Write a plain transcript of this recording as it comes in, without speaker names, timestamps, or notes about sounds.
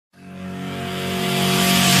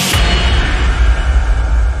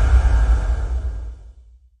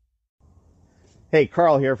Hey,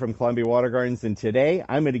 Carl here from Columbia Water Gardens, and today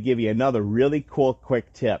I'm going to give you another really cool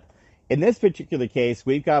quick tip. In this particular case,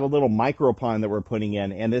 we've got a little micro pond that we're putting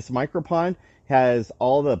in, and this micro pond has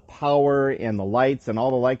all the power and the lights and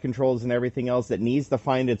all the light controls and everything else that needs to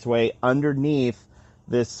find its way underneath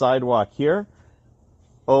this sidewalk here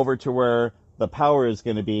over to where the power is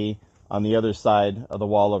going to be on the other side of the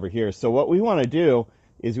wall over here. So what we want to do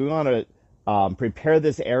is we want to prepare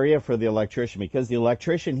this area for the electrician, because the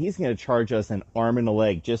electrician, he's going to charge us an arm and a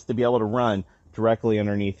leg just to be able to run directly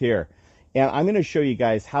underneath here. And I'm going to show you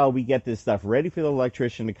guys how we get this stuff ready for the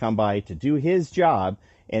electrician to come by to do his job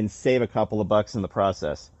and save a couple of bucks in the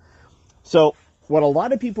process. So what a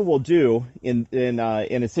lot of people will do in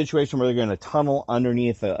a situation where they're going to tunnel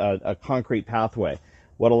underneath a concrete pathway,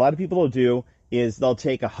 what a lot of people will do is they'll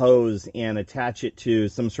take a hose and attach it to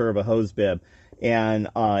some sort of a hose bib and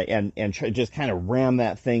just kind of ram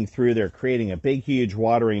that thing through there, creating a big, huge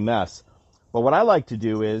watery mess. But what I like to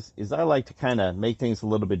do is I like to kind of make things a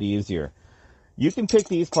little bit easier. You can pick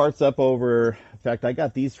these parts up over, in fact, I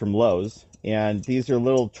got these from Lowe's, and these are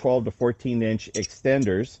little 12 to 14 inch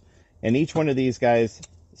extenders, and each one of these guys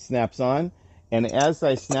snaps on, and as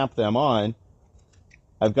I snap them on,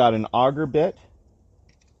 I've got an auger bit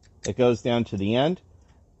that goes down to the end,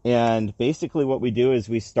 and basically what we do is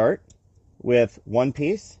we start with one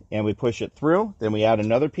piece and we push it through, then we add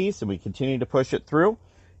another piece and we continue to push it through,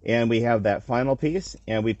 and we have that final piece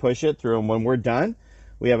and we push it through, and when we're done,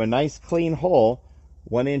 we have a nice clean hole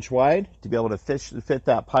 1 inch wide to be able to fit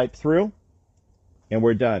that pipe through, and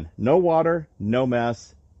we're done. No water, no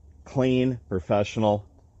mess, clean, professional,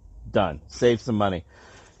 done. Save some money.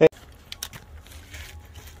 Hey.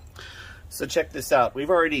 So check this out. We've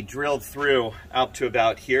already drilled through out to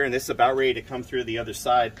about here, and this is about ready to come through the other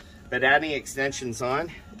side. But adding extensions on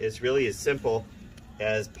is really as simple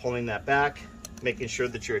as pulling that back, making sure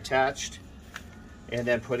that you're attached, and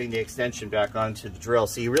then putting the extension back onto the drill.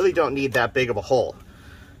 So you really don't need that big of a hole.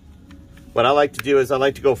 What I like to do is I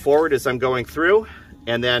like to go forward as I'm going through,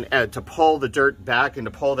 and then to pull the dirt back and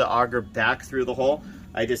to pull the auger back through the hole,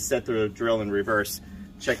 I just set the drill in reverse.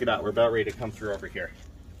 Check it out, we're about ready to come through over here.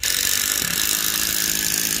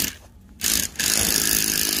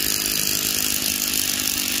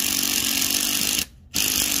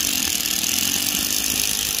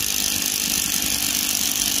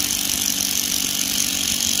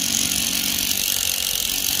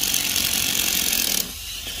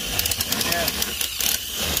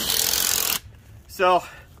 So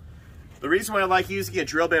the reason why I like using a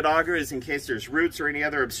drill bit auger is in case there's roots or any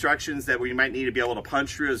other obstructions that we might need to be able to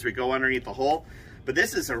punch through as we go underneath the hole. But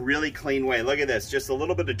this is a really clean way. Look at this, just a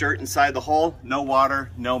little bit of dirt inside the hole, no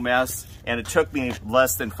water, no mess, and it took me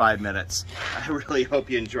less than 5 minutes. I really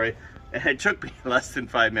hope you enjoy it. It took me less than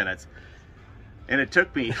 5 minutes. And it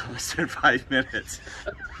took me less than 5 minutes.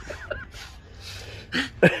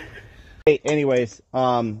 Hey, anyways,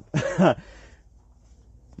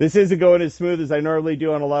 this isn't going as smooth as I normally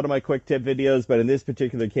do on a lot of my quick tip videos, but in this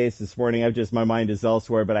particular case this morning, my mind is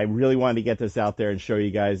elsewhere, but I really wanted to get this out there and show you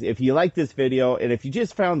guys. If you like this video, and if you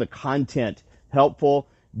just found the content helpful,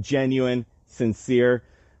 genuine, sincere,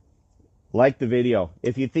 like the video.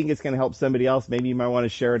 If you think it's going to help somebody else, maybe you might want to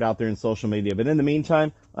share it out there in social media. But in the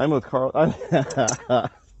meantime, I'm with Carl.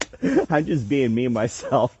 I'm just being me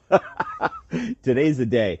myself. Today's the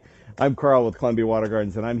day. I'm Carl with Columbia Water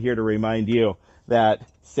Gardens, and I'm here to remind you that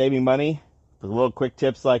saving money with little quick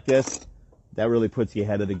tips like this, that really puts you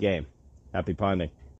ahead of the game. Happy ponding.